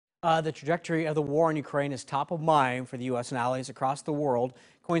The trajectory of the war in Ukraine is top of mind for the U.S. and allies across the world.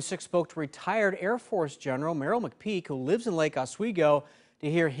 KOIN 6 spoke to retired Air Force General Merrill McPeak, who lives in Lake Oswego,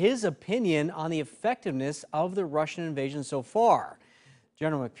 to hear his opinion on the effectiveness of the Russian invasion so far.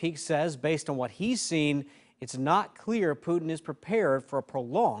 General McPeak says, based on what he's seen, it's not clear Putin is prepared for a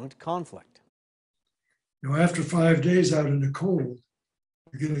prolonged conflict. After 5 days out in the cold,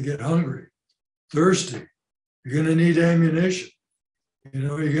 you're going to get hungry, thirsty. You're going to need ammunition.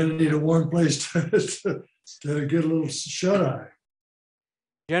 You're going to need a warm place to get a little shut-eye.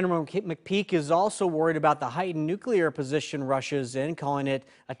 General McPeak is also worried about the heightened nuclear position Russia's in, calling it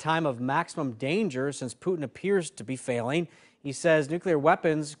a time of maximum danger since Putin appears to be failing. He says nuclear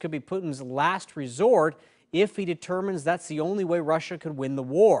weapons could be Putin's last resort if he determines that's the only way Russia could win the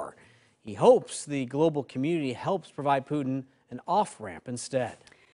war. He hopes the global community helps provide Putin an off-ramp instead.